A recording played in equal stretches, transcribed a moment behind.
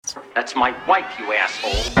That's my wife, you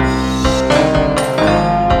asshole.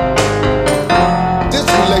 This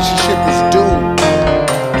relationship is doomed.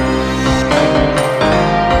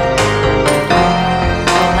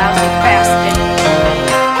 Lousy bastard.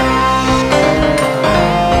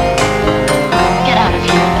 Get out of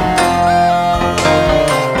here.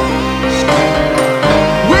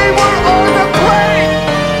 We were on the plane!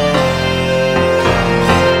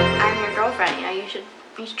 I'm your girlfriend.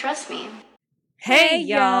 You should trust me. Hey, Hey,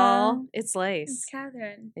 y'all. y'all. It's Lace. It's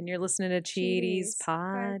Catherine. And you're listening to Cheaties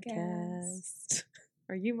Cheaties Podcast.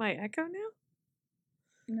 Are you my echo now?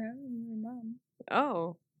 No, your mom.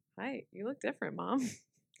 Oh, hi. You look different, Mom.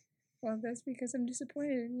 Well, that's because I'm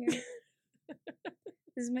disappointed in you.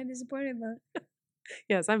 This is my disappointed look.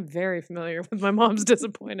 Yes, I'm very familiar with my mom's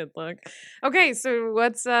disappointed look. Okay, so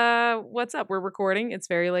what's up? We're recording. It's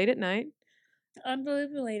very late at night.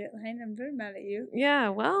 Unbelievably late at night. I'm very mad at you. Yeah,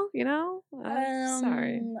 well,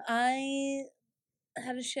 sorry. I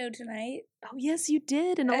had a show tonight Oh, yes, you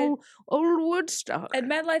did. In At- old Woodstock. at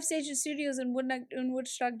MetLife Station Studios in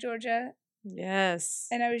Woodstock, Georgia. Yes.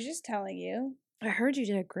 And I was just telling you. I heard you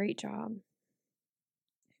did a great job.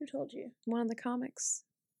 Who told you? One of the comics.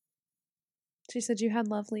 She said you had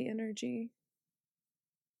lovely energy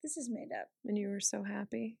This is made up. and you were so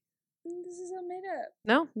happy. This is all made up.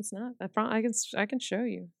 No, it's not. I can show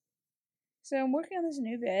you. So I'm working on this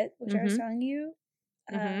new bit, which I was Mhm. telling you.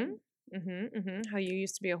 How you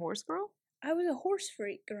used to be a horse girl? I was a horse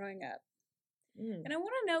freak growing up. Mm. And I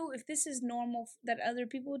want to know if this is normal that other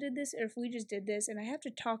people did this or if we just did this, and I have to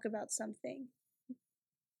talk about something.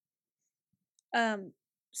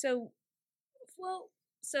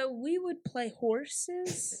 So we would play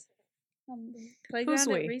horses on the playground Who's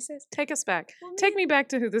at we? recess. Take us back. Well, Take me back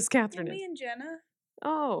to who this Catherine me is. and Jenna.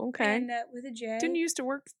 Oh, okay. And with a J. Didn't you used to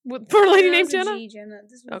work for a lady No, it named was a Jenna? G, Jenna.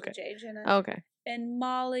 This was Okay. a J, Jenna. Okay. And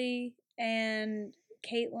Molly and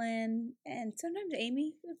Caitlin and sometimes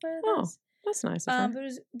Amy would play with Oh, us. that's nice of her.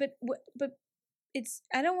 But it's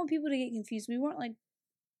I don't want people to get confused. We weren't like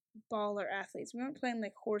baller athletes. We weren't playing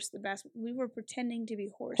like the basketball. We were pretending to be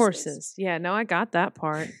horses. Horses. Yeah, no, I got that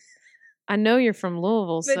part. I know you're from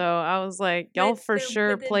Louisville, But- so I was like, y'all but for the-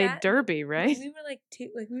 sure but then played that- derby, But right? we were like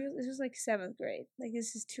this was like 7th grade. Like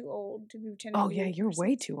this is too old to be pretending. Oh to be yeah, you're way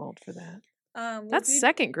horses. too old for that. Like, That's we'd-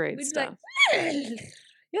 second grade we'd be stuff. Like,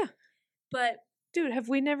 Yeah. But Dude, have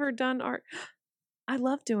we never done art? I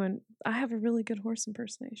have a really good horse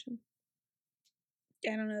impersonation.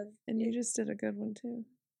 I don't know. And you just did a good one too.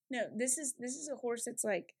 No, this is a horse that's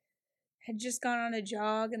like had just gone on a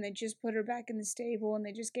jog and they just put her back in the stable and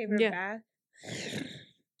they just gave her Yeah. a bath.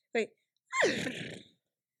 Wait.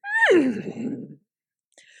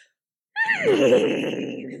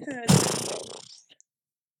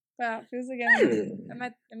 Wow, feels like I'm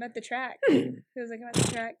at the track. Feels like I'm at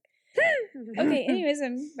the track. Okay, anyways,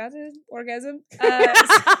 I'm about to orgasm.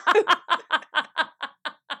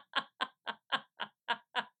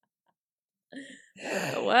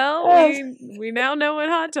 Well, we now know what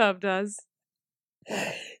hot tub does.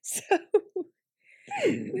 So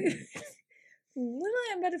literally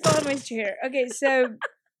I'm about to fall out of my chair. Okay, so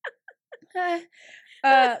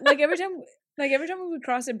like every time we would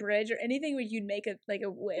cross a bridge or anything where you'd make a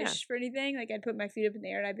wish for anything, like I'd put my feet up in the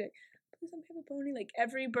air and I'd be like, please let me have a pony. Like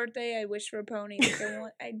every birthday I wish for a pony. Like,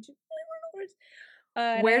 I just really want a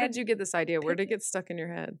horse. Where did you get this idea? Where did it get stuck in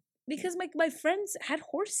your head? Because my friends had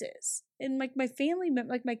horses and like my family,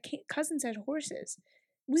 like my cousins had horses.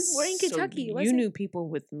 We were in Kentucky. So It you wasn't- knew people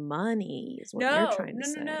with money is what you're No, trying to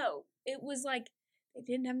say. no. It was like they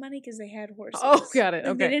didn't have money because they had horses. Oh, got it.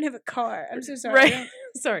 Like, Okay. They didn't have a car. I'm so sorry. Right. I don't-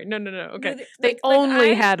 Sorry. No. Okay. No, They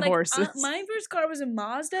only had like, horses. my first car was a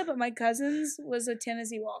Mazda, but my cousin's was a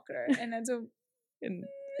Tennessee Walker, and And-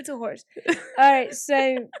 it's a horse. All right, so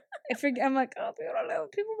I'm like, oh, people don't know.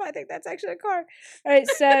 People might think that's actually a car. All right,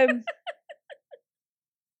 so,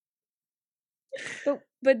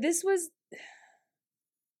 but this was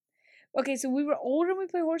okay. So we were older when we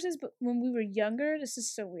played horses, but when we were younger, this is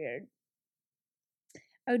so weird.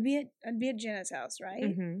 I'd be at Jenna's house, right?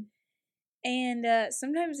 Mhm. And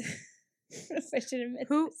sometimes I should admit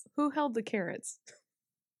Who held the carrots?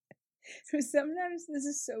 So sometimes this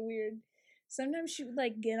is so weird. Sometimes she would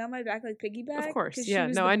like get on my back like piggyback. Of course, 'cause she yeah.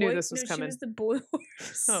 was No, the I knew boy- this was no, coming. She was the boy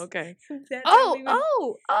horse. Oh, okay. That time we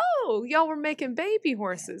would- Y'all were making baby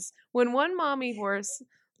horses. When one mommy horse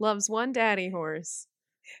loves one daddy horse,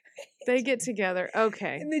 they get together.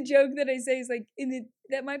 Okay. And the joke that I say is like,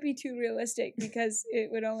 that might be too realistic because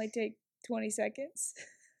it would only take 20 seconds.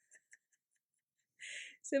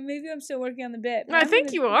 So maybe I'm still working on the bit. but I I'm think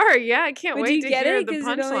gonna- you are. Yeah, I can't But do wait you to get hear it? the Because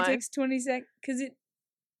it only punchline. takes 20 seconds. Because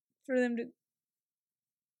for them to.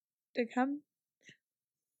 to come?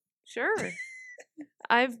 Sure.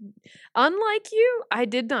 Unlike you, I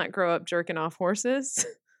did not grow up jerking off horses.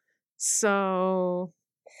 So,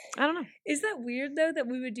 I don't know. Is that weird though that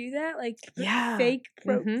we would do that? Like Yeah. fake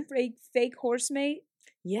horse mate?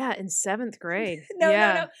 Yeah, in 7th grade.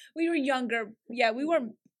 No. We were younger. Yeah, we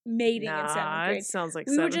weren't mating in 7th Nah, grade. it sounds like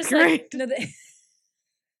We 7th were just grade. like no,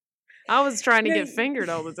 I was trying to No, get fingered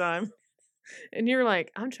all the time. And you're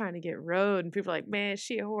like, I'm trying to get rode. And people are like, man,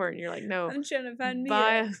 she a whore. And you're like, no, I'm trying to find me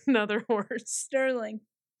buy a another horse. Sterling.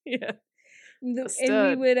 Yeah. And we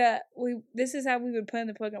stud. would this is how we would play in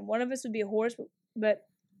the program. One of us would be a horse, but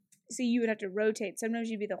see, you would have to rotate. Sometimes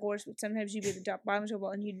you'd be the horse, but sometimes you'd be the bottom table,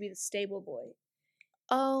 and you'd be the stable boy.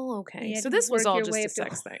 Oh, You okay. had So to this was work all your just way a up to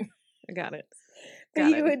sex thing. I got it. But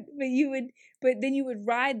Got it. but then you would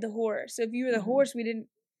ride the horse. So if you were the Mhm. horse, we didn't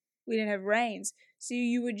have reins. So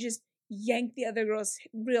you would just yank the other girl's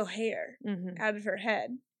real hair Mhm. out of her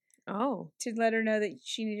head Oh. to let her know that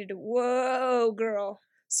she needed to. Whoa, girl!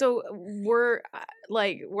 So were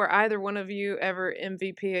either one of you ever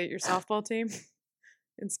MVP at your softball team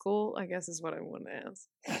in school? I guess is what I want to ask.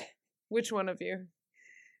 Which one of you?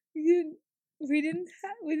 We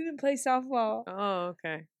didn't play softball. Oh,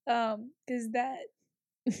 okay. Because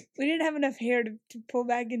we didn't have enough hair to pull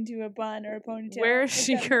back into a bun or a ponytail. Where is if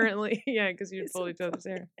she that- currently? Yeah, because you It's pulled so each other's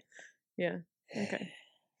hair. Yeah. Okay.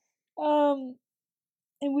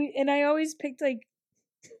 And I always picked like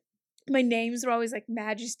my names were always like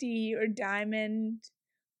Majesty or Diamond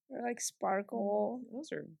or like Sparkle.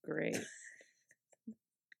 Those are great.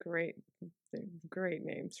 Great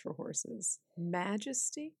names for horses.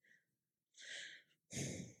 Majesty. So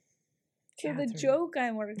the Catherine. joke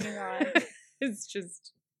I'm working on. It's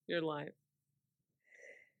just your life.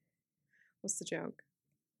 What's the joke?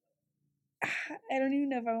 I don't even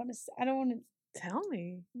know if I want to. I don't want to. Tell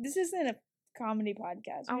me. This isn't a comedy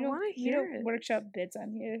podcast. I We don't- wanna we hear don't it. workshop bits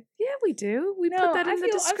on here. Yeah, we do. We No, put that in the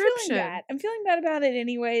description. I'm feeling bad about it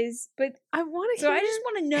anyways. But I want to so hear. I just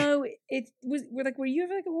want to know. Were you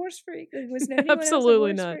ever like a horse freak? Like, was there anyone else a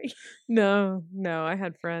Absolutely horse not. freak? No, I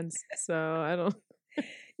had friends, so I don't.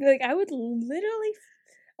 Like I would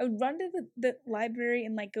run to the library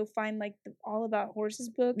and like go find like the All About Horses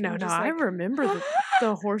book. No, and no, just, I like, remember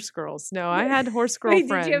the horse girls. No, I had horse girl Wait,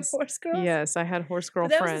 friends. did you have horse girls? Yes, I had horse girl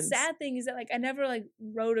But that friends. was the sad thing is that like I never like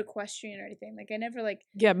rode equestrian or anything. Like I never like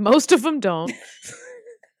Yeah, most of them don't.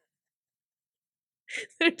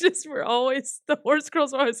 They just were always the horse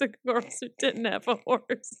girls were always the girls who didn't have a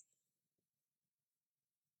horse.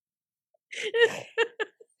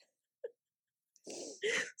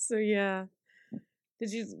 So yeah,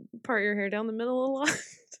 did you part your hair down the middle a lot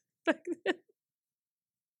back then?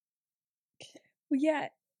 well, yeah,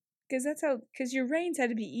 because your reins had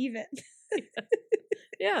to be even.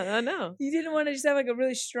 Yeah, I know. You didn't want to just have like a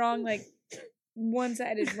really strong like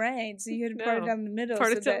one-sided rein, so you had to part it No, down the middle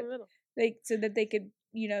Part so it down that the middle. they could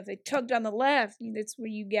if they tugged on the left, that's where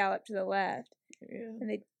you gallop to the left, Yeah. and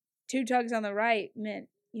they 2 tugs on the right meant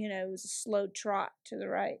it was a slow trot to the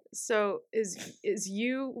right. So is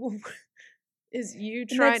you And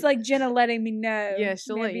trying? that's like Jenna letting me know. Yeah,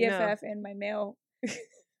 she'll my let you know. BFF and my male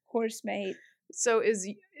horse mate. So is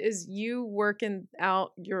you working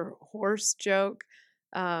out your horse joke?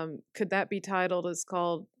 Could that be titled as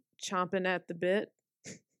called chomping at the bit?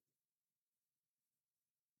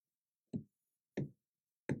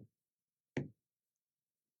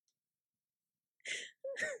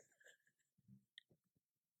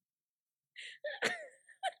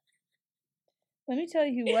 Let me tell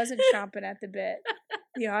you who wasn't chomping at the bit.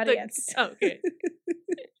 The audience. Okay.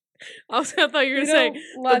 Also, I thought you were They going to don't say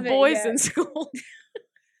the love it boys yet. in school.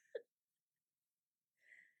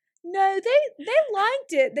 No, they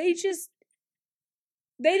liked it. They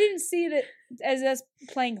didn't see it as us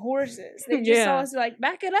playing horses. They just saw Yeah. us like,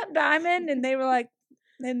 back it up, Diamond, and they were like,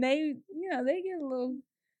 and they they get a little,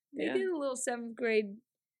 Yeah. get a little 7th grade.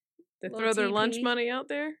 They Little throw their lunch TP. money out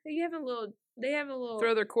there, They have a little.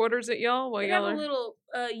 throw their quarters at y'all while They y'all have are. a little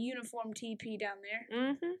uniform TP down there.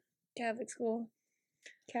 Mm-hmm. Catholic school,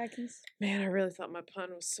 khakis. Man, I really thought my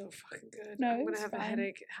pun was so fucking good. No, I'm it gonna was have a fine.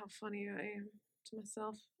 headache. How funny I am to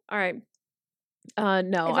myself. All right.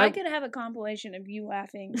 No. If I could have a compilation of you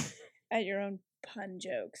laughing at your own pun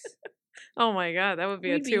jokes, Oh my god, that would be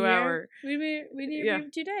we'd a be 2 here. hour. We'd be Yeah. here for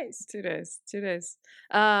 2 days. 2 days. 2 days.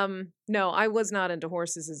 No, I was not into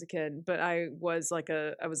horses as a kid, but I was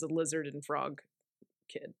I was a lizard and frog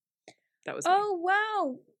kid. That was me. Oh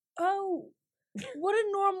wow! Oh, what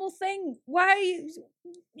a normal thing. Why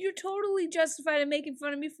are you're totally justified in making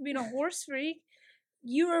fun of me for being a horse freak.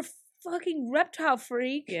 You're a fucking reptile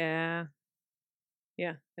freak. Yeah.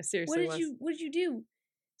 Yeah, I seriously was. What did you do?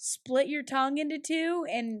 split your tongue into two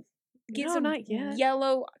and get No, some not yet.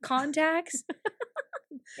 yellow contacts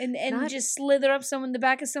and Not- just slither up the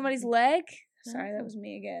back of somebody's leg? Sorry, that was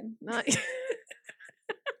me again. Not.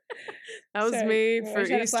 That was Sorry, me I for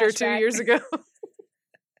just had a Easter 2 flashback. years ago.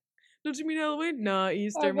 Don't you mean Halloween? Nah,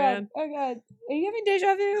 Easter, Oh man. God! Oh God! Are you having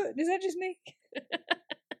deja vu? Is that just me?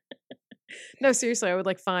 No, seriously, I would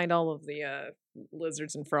like find all of the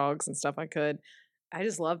lizards and frogs and stuff I could. I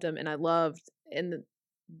just loved them, and I loved, and the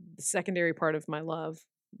secondary part of my love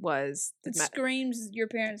was It screams your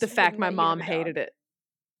parents. the fact wouldn't my let you mom have a dog. hated it.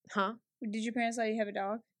 Huh? Did your parents let you have a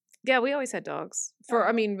dog? Yeah, we always had dogs. I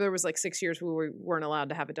Oh. mean, there was like 6 years we weren't allowed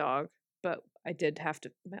to have a dog, but I did have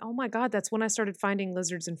to. Oh my God, that's when I started finding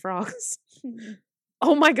lizards and frogs.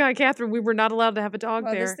 Oh my God, Catherine, we were not allowed to have a dog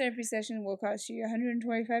Well, there. this therapy session will cost you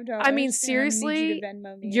 $125. I mean, and seriously, I'm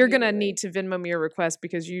gonna need you to Venmo me you're gonna immediately. need to Venmo me a request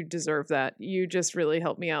because you deserve that. You just really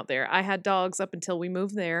helped me out there. I had dogs up until we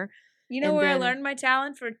moved there. You know and where then- I learned my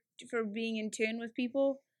talent for being in tune with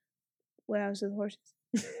people? When I was with horses.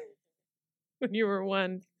 When you were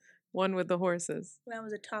one with the horses. When I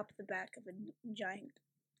was atop the back of a giant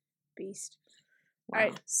beast. Wow. All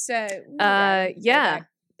right, so we gotta go yeah. back.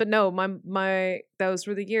 But no, my those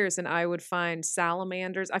were the years, and I would find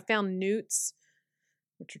salamanders. I found newts,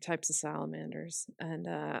 which are types of salamanders, and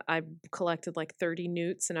I collected like 30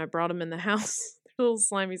 newts, and I brought them in the house. Little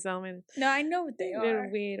slimy salamanders. No, I know what they Little are.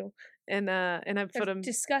 weedle. And I put They're them.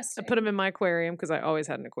 disgusting. I put them in my aquarium because I always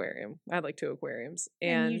had an aquarium. I had like 2 aquariums,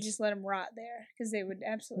 and you just let them rot there because they would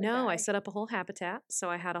absolutely. no, I die. set up a whole habitat. So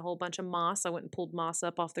I had a whole bunch of moss. I went and pulled moss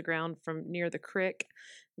up off the ground from near the creek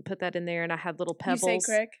and put that in there. And I had little pebbles. You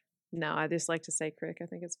say crick. No, I just like to say creek. I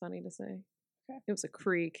think it's funny to say. Okay. It was a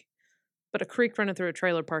creek. But a creek running through a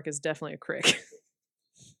trailer park is definitely a creek.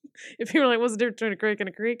 If you were like, what's the difference between a creek and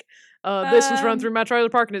a creek? This was run through my trailer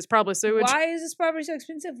park and it's probably sewage Why is this property so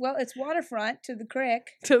expensive? Well, it's waterfront to the creek.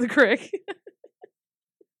 to the creek.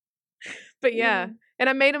 But yeah. Mm. And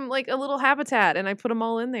I made them like a little habitat and I put them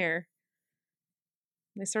all in there.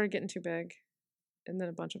 They started getting too big. And then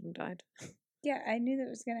a bunch of them died. Yeah, I knew that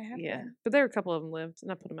was gonna happen. Yeah. But there were a couple of them lived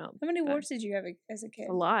and I put them out. How many Died. warts did you have as a kid?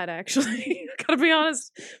 A lot, actually. I gotta be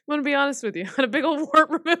honest. I'm gonna be honest with you. I had a big old wart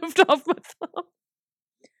removed off my thumb.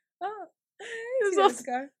 Oh, I It see was that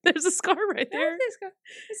scar. There's a scar right I there. see the scar.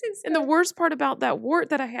 I see the And the scar. worst part about that wart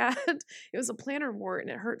that I had, it was a plantar wart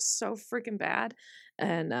and it hurt so freaking bad.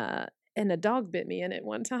 And a dog bit me in it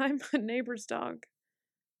one time. A neighbor's dog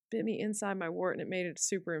bit me inside my wart and it made it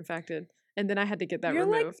super infected. And then I had to get that you're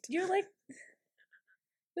removed. you're like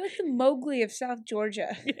the Mowgli of South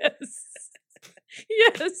Georgia. Yes.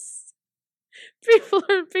 Yes. People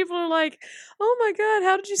are like, oh my God,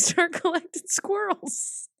 how did you start collecting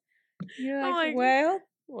squirrels? You're I'm like, like,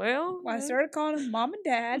 well, I uh, started calling them mom and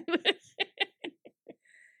dad.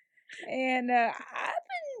 And I've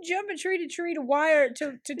been jumping tree to tree to wire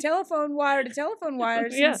to telephone wire to telephone wire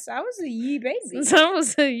Yeah. since I was a yee baby. Since I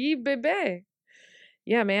was a yee baby.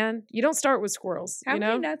 Yeah, man. You don't start with squirrels. How you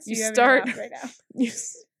many know? nuts do you you have start. in your mouth right now? you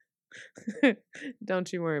s-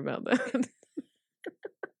 Don't you worry about that.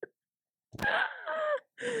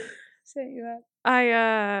 Set you up.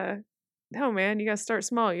 No, man. You gotta start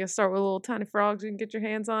small. You gotta start with little tiny frogs you can get your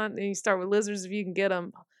hands on. Then you start with lizards if you can get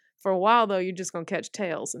them. For a while though, you're just gonna catch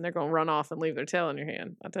tails, and they're gonna run off and leave their tail in your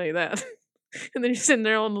hand. I'll tell you that. And then you're sitting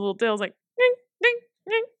there on the little tails like, ding, ding,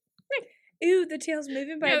 ding. Ew, the tail's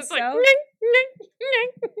moving by Yeah, it's like, itself. ding, ding,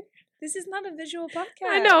 ding. This is not a visual podcast.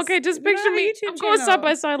 I know. Okay, just We're not picture a me. YouTube I'm going side by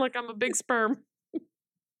channel. side like I'm a big sperm,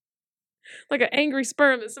 like an angry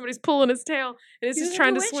sperm that somebody's pulling its tail and it's You're just like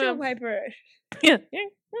trying a to windshield swim. wiper. Yeah,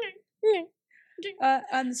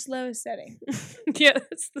 On the slowest setting. yeah,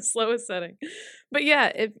 it's the slowest setting. But yeah,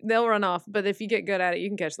 if they'll run off. But if you get good at it, you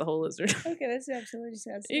can catch the whole lizard. Okay, that's absolutely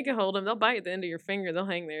disgusting. You can hold them. They'll bite at the end of your finger. They'll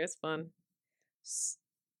hang there. It's fun.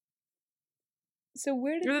 So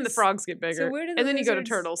where did And then the this- frogs get bigger. where do the And then you go to lizards-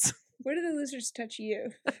 turtles. Where do the lizards touch you?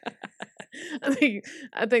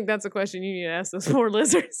 I think that's a question you need to ask those poor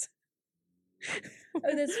lizards.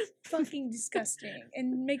 Oh, that's fucking disgusting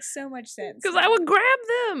and makes so much sense. Because I would grab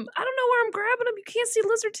them. I don't know where I'm grabbing them. You can't see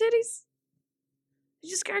lizard titties. You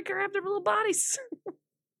just gotta grab their little bodies. I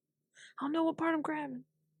don't know what part I'm grabbing.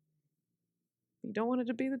 You don't want it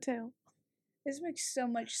to be the tail. This makes so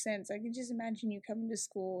much sense. I can just imagine you coming to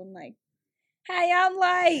school and like, "Hey, I'm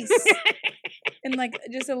Lace," and like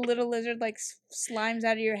just a little lizard like slimes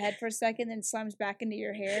out of your head for a second, then slimes back into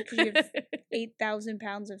your hair because you have 8,000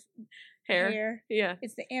 pounds of hair. Yeah.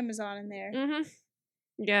 It's the Amazon in there. Mm-hmm.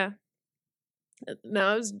 Yeah.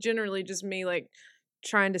 No, it was generally just me like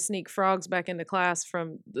trying to sneak frogs back into class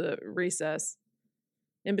from the recess.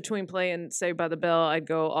 In between playing Saved by the Bell, I'd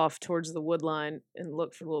go off towards the wood line and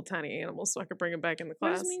look for little tiny animals so I could bring them back in the What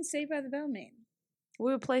class. does mean Saved by the Bell mean?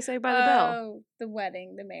 We would play Saved by the Bell. Oh, the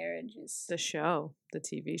wedding, the marriages. The show, the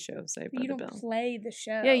TV show, Saved by You the don't Bell. play the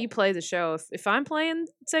show. Yeah, you play the show. If I'm playing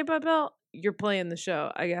Saved by the Bell, you're playing the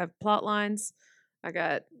show. I have plot lines.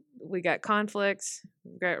 We got conflict.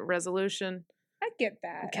 We got resolution. I get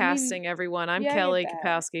that. I'm casting everyone. I'm yeah, I get Kelly that.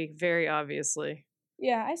 Kapowski, very obviously.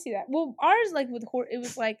 Yeah, I see that. Well, ours like with it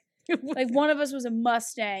was like one of us was a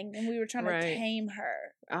Mustang and we were trying Right. to tame her.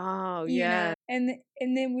 Oh you yeah. know?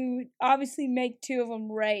 And then we would obviously make two of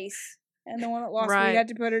them race, and the one that lost we Right. had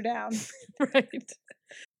to put her down. Right.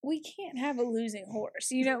 We can't have a losing horse.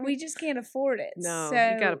 You know, we just can't afford it. No, so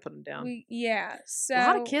you got to put them down. So A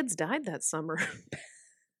lot of kids died that summer.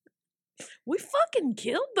 We fucking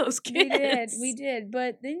killed those kids. We did.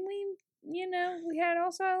 But then we had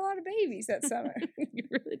also a lot of babies that summer. You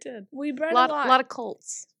really did. We bred A lot of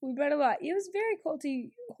colts. We bred a lot. It was very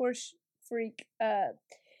culty horse freak.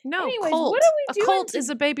 No, Anyways, colt. what are we A doing colt to- is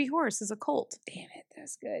a baby horse. Is a colt. Damn it,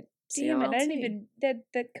 that's good. Damn it, I didn't C-O-L-T. even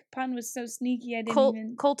that pun was so sneaky. I didn't Cult,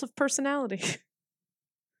 even. cult of personality.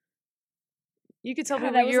 You could tell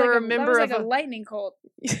God, people you're a member that was of like a lightning cult.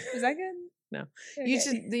 Was that good? No.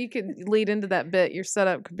 Okay. You could lead into that bit. Your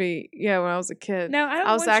setup could be when I was a kid. No, I don't.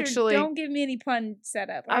 I was want actually- Don't give me any pun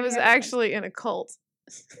setup. I already was have a pun. actually in a cult.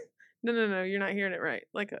 No, you're not hearing it right.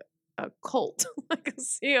 Like a cult, like a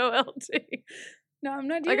COLT. No, I'm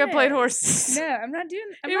not doing Like it. I played horses. No, I'm not doing.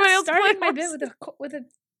 I'm Anybody not else starting play my bit with a.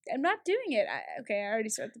 I'm not doing it. Okay, I already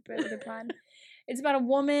started the bit with a pun. It's about a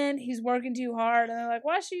woman who's working too hard, and they're like,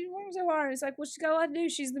 "Why is she working so hard?" And it's like, "Well, she's got a lot to do.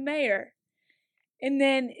 She's the mayor." And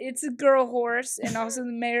then it's a girl horse, and also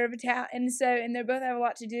the mayor of a town, and they both have a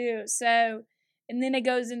lot to do. So, and then it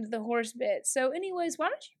goes into the horse bit. So, anyways, why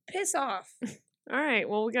don't you piss off? All right.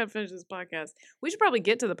 Well, we got to finish this podcast. We should probably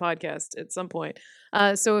get to the podcast at some point.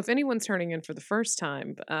 So, if anyone's turning in for the first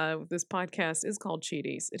time, this podcast is called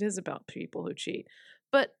Cheaties. It is about people who cheat.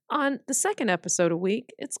 But on the second episode a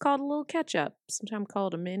week, it's called a little catch up. Sometimes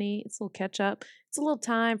called a mini. It's a little catch up. It's a little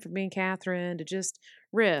time for me and Catherine to just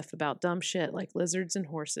riff about dumb shit like lizards and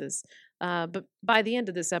horses. But by the end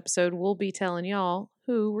of this episode, we'll be telling y'all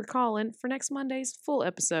who we're calling for next Monday's full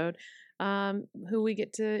episode, who we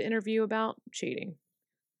get to interview about cheating.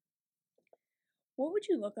 What would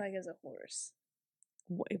you look like as a horse?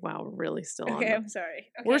 Wow, we're really still on. Okay, I'm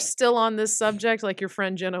sorry. Okay. We're still on this subject, like your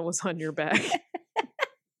friend Jenna was on your back.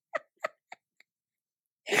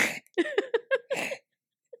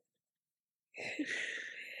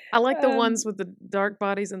 I like the ones with the dark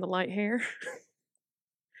bodies and the light hair.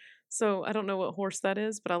 So I don't know what horse that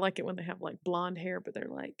is, but I like it when they have like blonde hair, but they're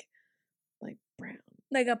like brown.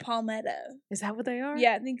 like a palmetto. Is that what they are?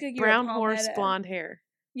 Yeah, I think like you're Brown a horse, palmetto. blonde hair.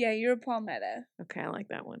 Yeah, you're a palmetto. Okay, I like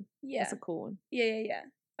that one. Yeah. That's a cool one. Yeah.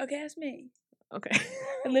 Okay, that's me. Okay.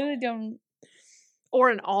 I literally don't. Or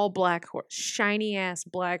an all black horse. Shiny ass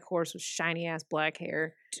black horse with shiny ass black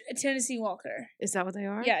hair. A Tennessee Walker. Is that what they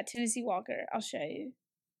are? Yeah, Tennessee Walker. I'll show you.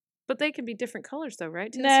 But they can be different colors though, right?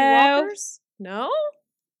 Tennessee No. Walkers? No?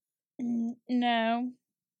 No.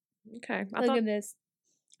 Okay. Look at this.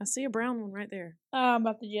 I see a brown one right there. Oh, I'm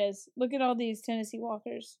about to jizz. Look at all these Tennessee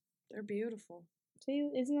Walkers. They're beautiful. See,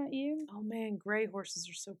 isn't that you? Oh man, gray horses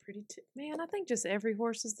are so pretty too. Man, I think just every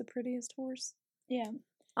horse is the prettiest horse. Yeah.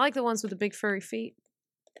 I like the ones with the big furry feet.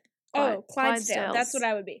 Oh, Clydesdale. That's Clydesdales. what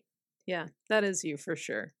I would be. Yeah, that is you for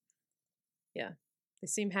sure. Yeah. They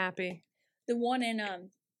seem happy. The one in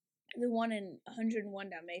 101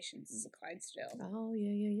 Dalmatians is a Clydesdale. Oh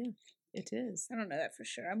yeah. It is. I don't know that for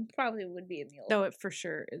sure. I probably would be a mule. No, it for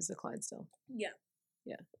sure is a Clydesdale. Yeah.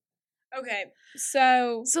 Yeah. Okay.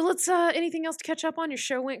 So So let's anything else to catch up on? Your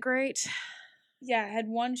show went great. yeah, I had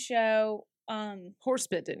one show. Horse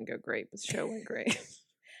bit didn't go great, but the show went great.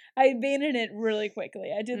 I abandoned it really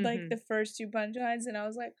quickly. I did like Mhm. the first two punchlines, and I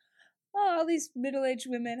was like, "Oh, all these middle-aged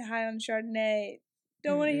women high on Chardonnay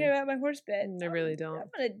don't want to hear about my horse bit." They really don't.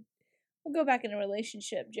 I'll go back into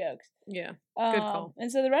relationship jokes. Yeah. Good call.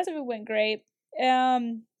 And so the rest of it went great.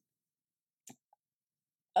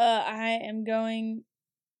 I am going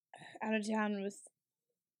out of town with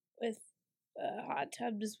Hot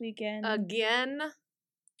Tub this weekend. Again.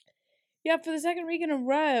 Yeah, for the second week in a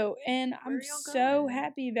row, and Where I'm are y'all so going?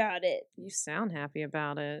 happy about it. You sound happy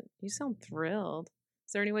about it. You sound thrilled.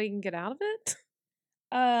 Is there any way you can get out of it?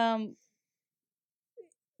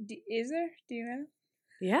 Is there? Do you know?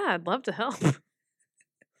 Yeah, I'd love to help.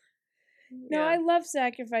 No, I love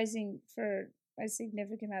sacrificing for my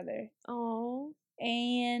significant other. Oh.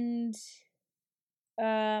 And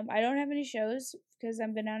I don't have any shows because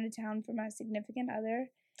I've been out of town for my significant other.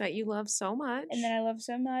 That you love so much. and that I love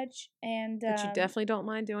so much, and that you definitely don't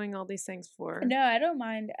mind doing all these things for. no, I don't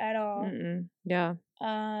mind at all. Yeah.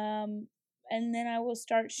 And then I will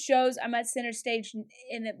start shows. I'm at Center Stage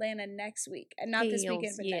in Atlanta next week, and not this weekend,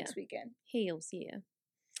 Hells but yeah. next weekend. Hells yeah.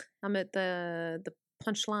 I'm at the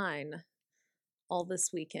Punchline all this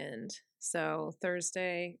weekend. So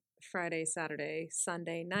Thursday, Friday, Saturday,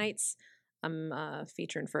 Sunday nights. I'm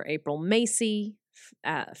featuring for April Macy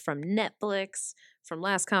from Netflix, from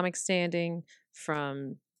Last Comic Standing,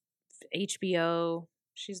 from HBO.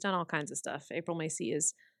 She's done all kinds of stuff. April Macy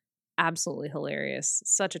is absolutely hilarious.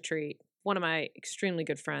 Such a treat. One of my extremely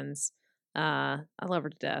good friends. I love her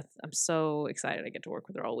to death. I'm so excited I get to work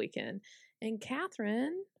with her all weekend. And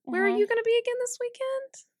Catherine, where are you going to be again this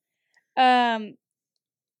weekend?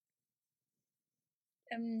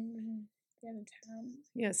 In town.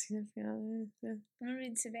 Yes. Yeah. I'm gonna be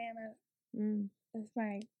in Savannah with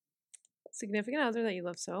my Significant other that you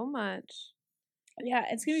love so much. Yeah,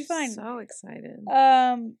 it's gonna be fun. So excited.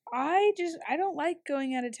 I don't like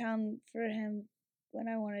going out of town for him when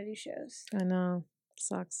I want to do shows. I know.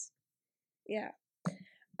 Sucks. Yeah.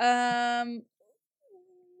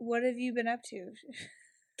 What have you been up to?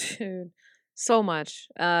 Dude, so much.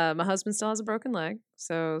 My husband still has a broken leg,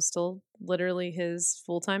 so still literally his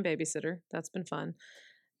full-time babysitter. That's been fun.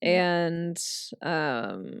 And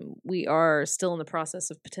we are still in the process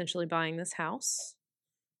of potentially buying this house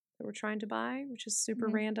that we're trying to buy, which is super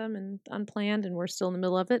random and unplanned, and we're still in the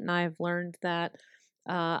middle of it. And I have learned that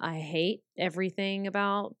I hate everything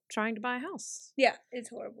about trying to buy a house. Yeah, it's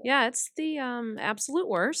horrible. Yeah, it's the absolute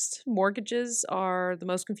worst. Mortgages are the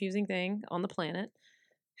most confusing thing on the planet.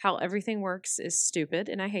 How everything works is stupid,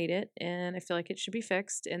 and I hate it, and I feel like it should be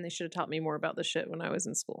fixed, and they should have taught me more about this shit when I was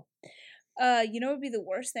in school. You know what would be the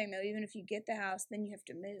worst thing, though? Even if you get the house, then you have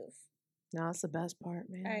to move. No, that's the best part,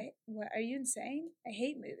 man. What, are you insane? I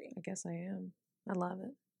hate moving. I guess I am. I love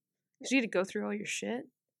it. Because you get to go through all your shit.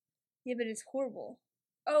 Yeah, but it's horrible.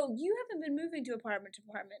 Oh, you haven't been moving to apartment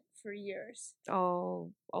for years.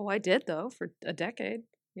 Oh, I did, though, for a decade.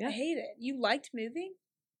 Yeah. I hate it. You liked moving?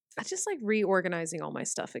 I just like reorganizing all my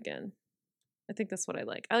stuff again. I think that's what I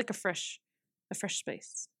like. I like a fresh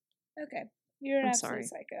space. Okay. You're an I'm absolute sorry.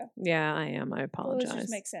 psycho. Yeah, I am. I Well, apologize. this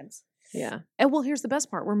just makes sense. Yeah. And well, here's the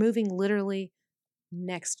best part. We're moving literally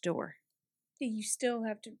next door. Yeah, you still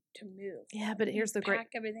have to move. Yeah, but You here's the great. pack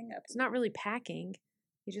everything up. It's not really packing.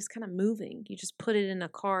 You're just kind of moving. You just put it in a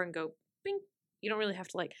car and go bing. You don't really have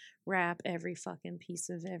to like wrap every fucking piece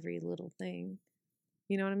of every little thing.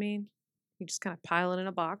 You know what I mean? You just kind of pile it in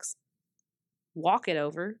a box, walk it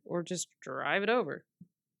over, or just drive it over.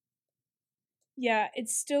 Yeah,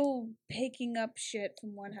 it's still picking up shit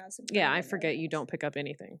from one house. And putting Yeah, it I in another forget you house. don't pick up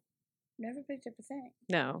anything. Never picked up a thing.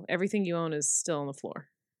 No, everything you own is still on the floor.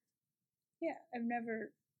 Yeah, I've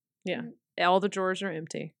never. Yeah. All the drawers are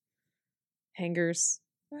empty. Hangers,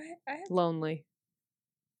 I have. lonely.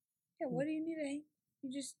 Yeah, what do you need to hang?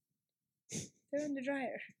 You just throw in the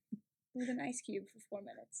dryer with an ice cube for 4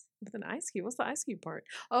 minutes. With an ice cube? What's the ice cube part?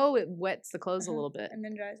 Oh, it wets the clothes a little bit. And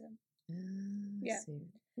then dries them. I Yeah. see.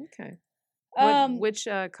 Okay. Um, Which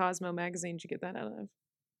Cosmo magazine did you get that out of?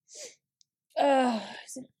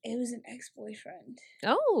 it was an ex-boyfriend.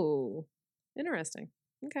 Oh, interesting.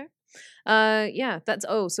 Okay. Yeah,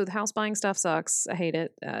 so the house buying stuff sucks. I hate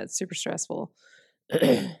it. It's super stressful.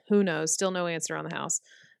 Who knows? Still no answer on the house.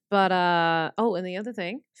 But and the other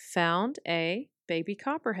thing, found a baby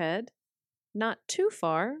copperhead not too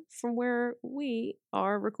far from where we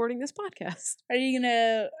are recording this podcast. Are you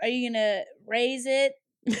gonna raise it,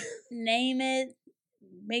 name it,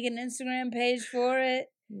 make an Instagram page for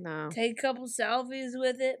it, No. take a couple selfies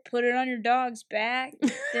with it, put it on your dog's back,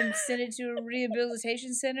 then send it to a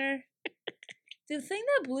rehabilitation center? The thing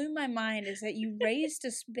that blew my mind is that you raised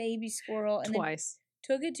a baby squirrel and Twice.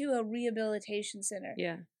 then took it to a rehabilitation center.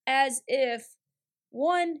 Yeah. As if,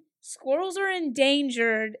 one, squirrels are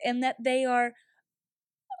endangered and that they are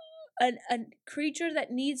a creature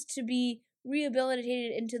that needs to be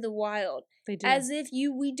rehabilitated into the wild. They do. As if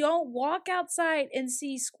we don't walk outside and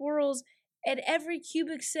see squirrels at every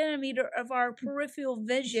cubic centimeter of our peripheral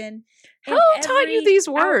vision. Who taught you these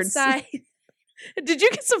words? Outside. Did you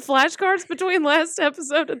get some flashcards between last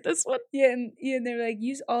episode and this one? Yeah, and they were like,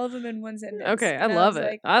 use all of them in one sentence. Okay, I And love was it.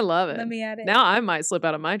 like, I love it. let me add it. Now I might slip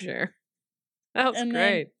out of my chair. That was And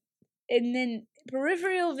great. And then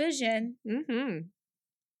peripheral vision. Mm-hmm.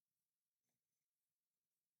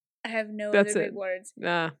 I have no That's other it. big words.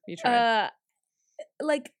 Nah, you tried.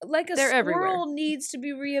 Like a They're squirrel everywhere. needs to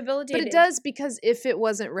be rehabilitated. But it does, because if it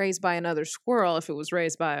wasn't raised by another squirrel, if it was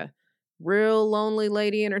raised by real lonely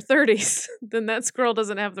lady in her 30s, then that squirrel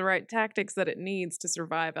doesn't have the right tactics that it needs to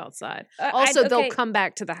survive outside. Also, they'll come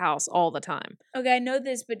back to the house all the time. Okay, I know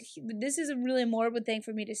this, but this is a really morbid thing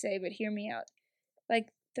for me to say, but hear me out. Like,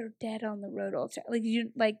 they're dead on the road all the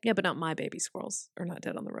time. Yeah, but not my baby squirrels are not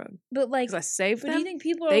dead on the road. But like, because I saved them. But do you think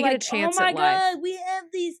people are they like, get a chance oh my at god, life. we have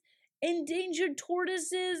these endangered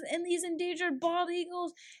tortoises and these endangered bald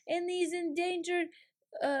eagles and these endangered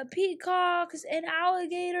peacocks and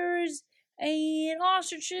alligators and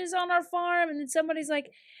ostriches on our farm, and then somebody's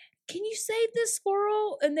like, can you save this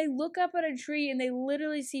squirrel? And they look up at a tree and they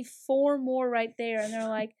literally see 4 more right there, and they're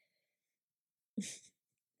like,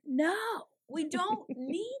 no, we don't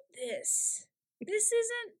need this. This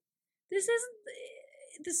isn't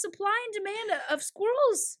the supply and demand of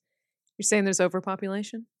squirrels. You're saying there's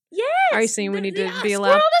overpopulation? Yes. Are you saying we need to be allowed?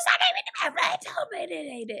 Squirrel does not even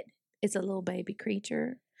domesticated. It's a little baby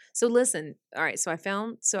creature. So listen, all right. So I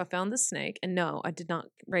found the snake, and no, I did not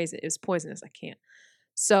raise it. It was poisonous. I can't.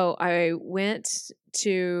 So I went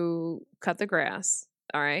to cut the grass.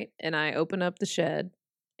 All right, and I opened up the shed,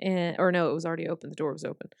 it was already open. The door was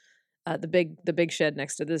open. The big shed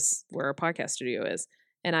next to this where our podcast studio is,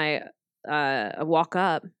 and I walk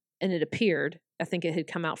up, and it appeared. I think it had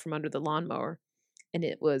come out from under the lawnmower, and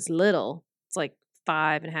it was little. It's like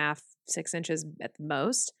 5.5, 6 inches at the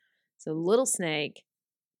most. So little snake,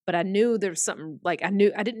 but I knew there was something I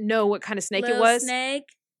didn't know what kind of snake Little it was. Snake,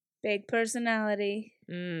 big personality.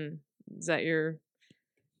 Is that your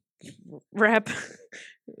rap?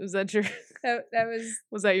 Was that your That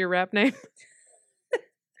was that your rap name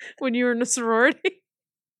when you were in a sorority? Hey,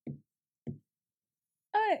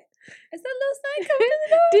 is that Little Snake coming to the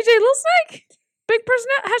door? DJ Little Snake, big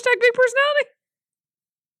personality. #big personality.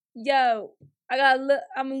 Yo,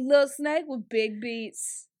 I'm a little snake with big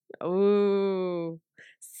beats. Ooh.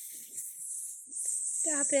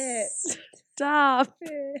 Stop it. Stop.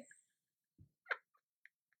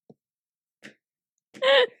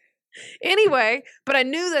 Anyway, but I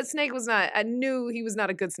knew that snake I knew he was not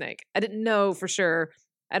a good snake. I didn't know for sure.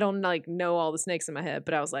 I don't know all the snakes in my head,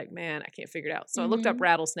 but I was like, man, I can't figure it out. So I looked up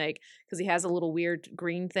rattlesnake because he has a little weird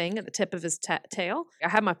green thing at the tip of his tail. I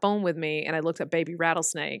had my phone with me and I looked up baby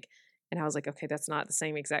rattlesnake and I was like, okay, that's not the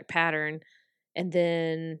same exact pattern. And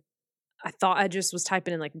then I thought I just was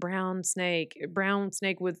typing in like brown snake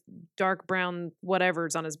with dark brown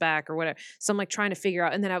whatever's on his back or whatever. So I'm like trying to figure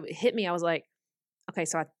out, and then it hit me. I was like, okay,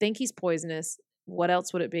 so I think he's poisonous. What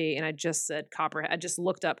else would it be? And I just said copperhead. I just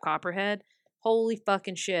looked up copperhead. Holy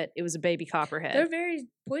fucking shit. It was a baby copperhead. They're very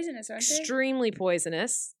poisonous, aren't they? Extremely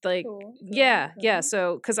poisonous. Like, Cool. yeah.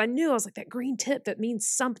 So, because I knew, I was like, that green tip, that means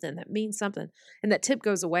something. And that tip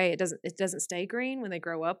goes away. It doesn't stay green when they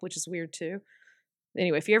grow up, which is weird too.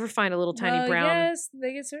 Anyway, if you ever find a little tiny brown. Yes,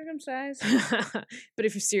 they get circumcised. But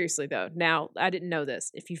if you seriously though, now I didn't know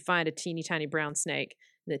this. If you find a teeny tiny brown snake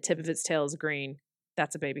and the tip of its tail is green,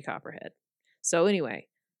 that's a baby copperhead. So anyway,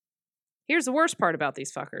 here's the worst part about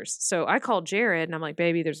these fuckers. So I called Jared and I'm like,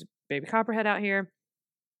 baby, there's a baby copperhead out here.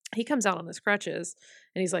 He comes out on his crutches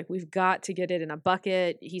and he's like, we've got to get it in a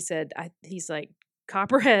bucket. He said, he's like,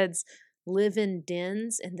 copperheads live in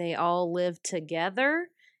dens and they all live together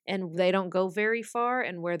and they don't go very far.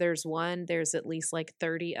 And where there's one, there's at least like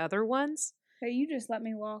 30 other ones. Hey, you just let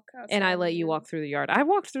me walk outside. And I let you walk through the yard. I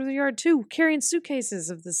walked through the yard too, carrying suitcases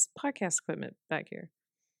of this podcast equipment back here.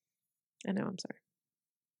 I know, I'm sorry.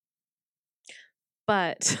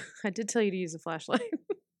 But I did tell you to use a flashlight.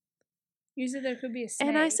 You said there could be a snake.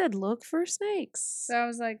 And I said, look for snakes. So I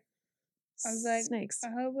was like, snakes. I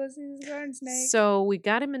hope I see this garden snake. So we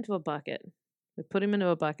got him into a bucket. We put him into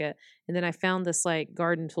a bucket. And then I found this like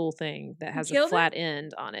garden tool thing that has a flat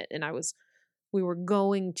end on it. And we were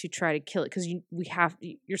going to try to kill it because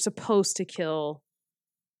you're supposed to kill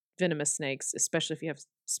venomous snakes, especially if you have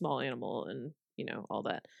small animal and, all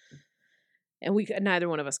that. And neither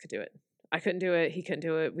one of us could do it. I couldn't do it. He couldn't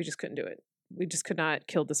do it. We just couldn't do it. We just could not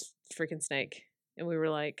kill this freaking snake. And we were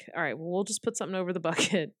like, all right, well, we'll just put something over the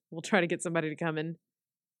bucket. We'll try to get somebody to come and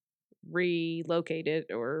relocate it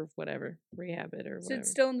or whatever, rehab it or whatever. So it's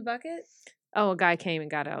still in the bucket? Oh, a guy came and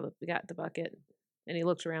got the bucket. And he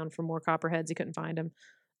looked around for more copperheads. He couldn't find them.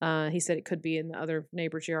 He said it could be in the other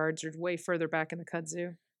neighbors' yards or way further back in the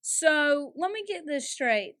kudzu. So let me get this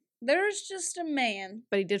straight. There's just a man.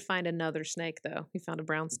 But he did find another snake, though. He found a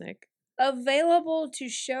brown snake. Available to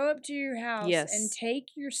show up to your house yes. and take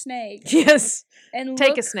your snake. Yes. And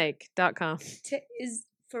takeasnake.com. Is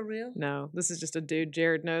for real? No, this is just a dude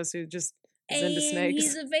Jared knows who just is into snakes.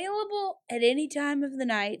 He's available at any time of the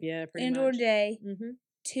night. Yeah, pretty and much. or day. Mm-hmm.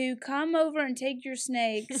 To come over and take your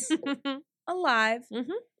snakes alive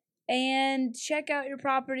and check out your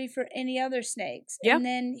property for any other snakes. Yep. And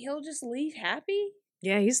then he'll just leave happy.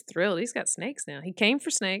 Yeah, he's thrilled. He's got snakes now. He came for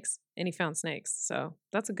snakes and he found snakes. So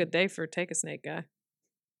that's a good day for a take a snake guy.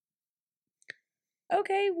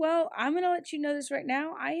 Okay, well, I'm going to let you know this right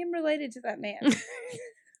now. I am related to that man.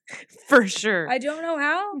 For sure. I don't know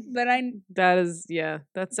how, but That is, yeah,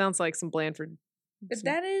 that sounds like some Blandford. But some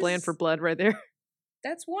that is Blandford blood right there.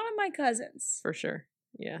 That's one of my cousins. For sure.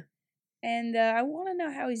 Yeah. And I want to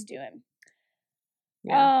know how he's doing.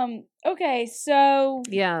 Yeah. Okay, so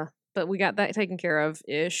Yeah. But we got that taken care of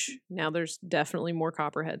ish. Now there's definitely more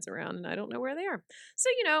copperheads around, and I don't know where they are. So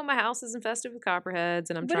my house is infested with copperheads,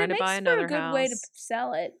 and I'm but trying it to buy makes for another a good house. way to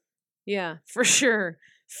sell it. Yeah, for sure.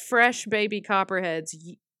 Fresh baby copperheads.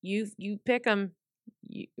 You pick them.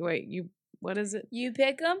 What is it? You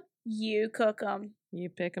pick them, you cook them. You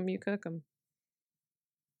pick them, you cook them.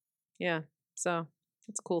 Yeah. So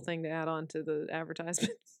it's a cool thing to add on to the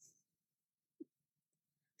advertisement.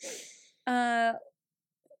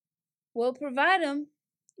 We'll provide them.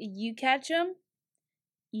 You catch them.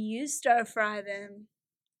 You stir fry them.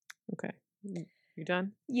 Okay. You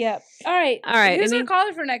done? Yep. All right. All right. Who's our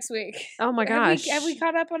caller for next week? Oh my gosh. Have we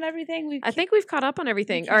caught up on everything? I think we've caught up on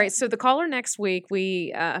everything. All right. So the caller next week,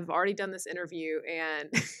 we have already done this interview, and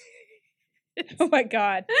oh my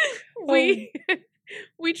God, we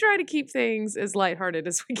try to keep things as lighthearted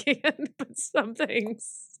as we can, but some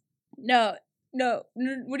things. No.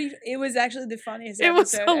 What do you? It was actually the funniest. It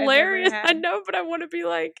was hilarious. I've ever I had. know, but I want to be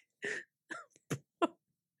like,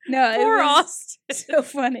 no, poor it was Austin. so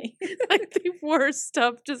funny. Like the worst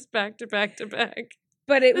stuff, just back to back to back.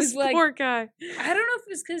 But it This was like, poor guy. I don't know if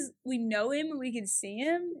it's because we know him and we can see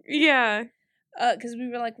him. Yeah. Because we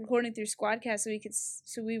were like recording through Squadcast,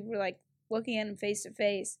 so we were like looking at him face to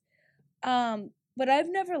face. But I've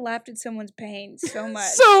never laughed at someone's pain so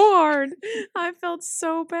much. So hard. I felt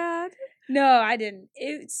so bad. No, I didn't.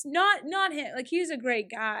 It's not him. Like, he was a great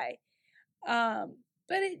guy. But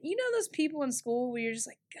those people in school where you're just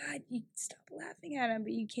like, God, you stop laughing at him,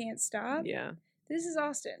 but you can't stop. Yeah. This is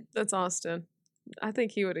Austin. That's Austin. I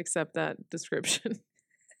think he would accept that description.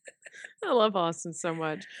 I love Austin so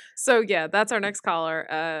much. So yeah, that's our next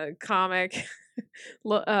caller. Comic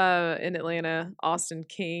in Atlanta, Austin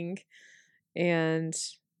King. And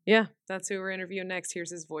yeah, that's who we're interviewing next.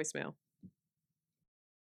 Here's his voicemail.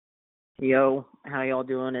 Yo, how y'all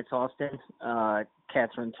doing? It's Austin.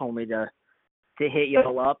 Catherine told me to hit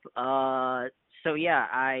y'all up. So yeah,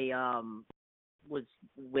 I was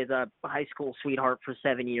with a high school sweetheart for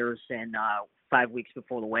 7 years, and 5 weeks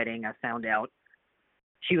before the wedding, I found out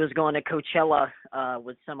she was going to Coachella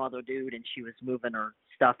with some other dude, and she was moving her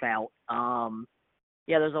stuff out.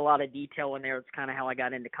 Yeah, there's a lot of detail in there. It's kind of how I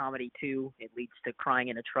got into comedy too. It leads to crying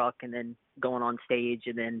in a truck and then going on stage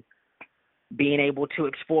and then being able to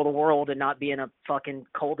explore the world and not be in a fucking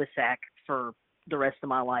cul-de-sac for the rest of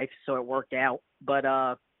my life. So it worked out. But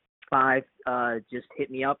just hit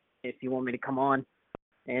me up if you want me to come on.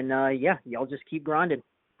 And yeah, y'all just keep grinding.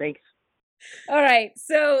 Thanks. All right.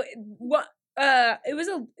 So what?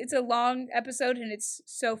 It's a long episode and it's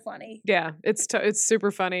so funny. Yeah, it's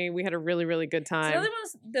super funny. We had a really, really good time. It's another one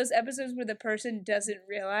of those episodes where the person doesn't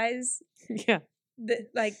realize. Yeah. The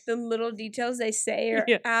little details they say are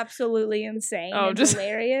absolutely insane and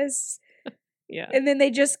hilarious. Yeah. And then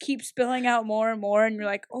they just keep spilling out more and more, and you're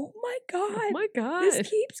like, oh my God. Oh my God. This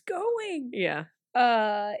keeps going. Yeah.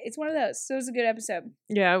 It's one of those. So it was a good episode.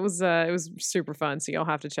 Yeah, it was super fun. So y'all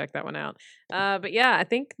have to check that one out. But yeah, I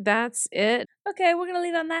think that's it. Okay, we're gonna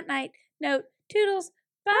leave on that note. Toodles.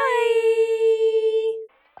 Bye.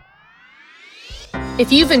 If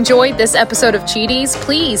you've enjoyed this episode of Cheaties,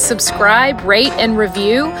 please subscribe, rate, and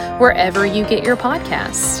review wherever you get your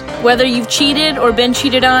podcasts. Whether you've cheated or been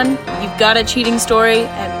cheated on, you've got a cheating story,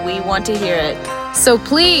 and we want to hear it. So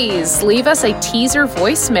please leave us a teaser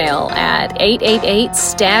voicemail at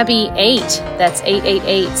 888-STABBY-8. That's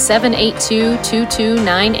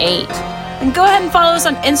 888-782-2298. And go ahead and follow us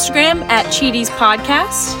on Instagram at Cheaties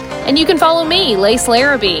Podcast. And you can follow me, Lace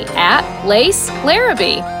Larrabee, at Lace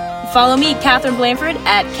Larrabee. Follow me, Catherine Blandford,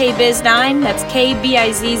 at KBiz9. That's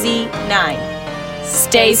KBIZZ9.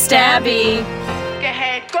 Stay stabby. Go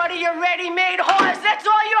ahead, go to your ready-made horse. That's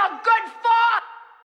all you're good for.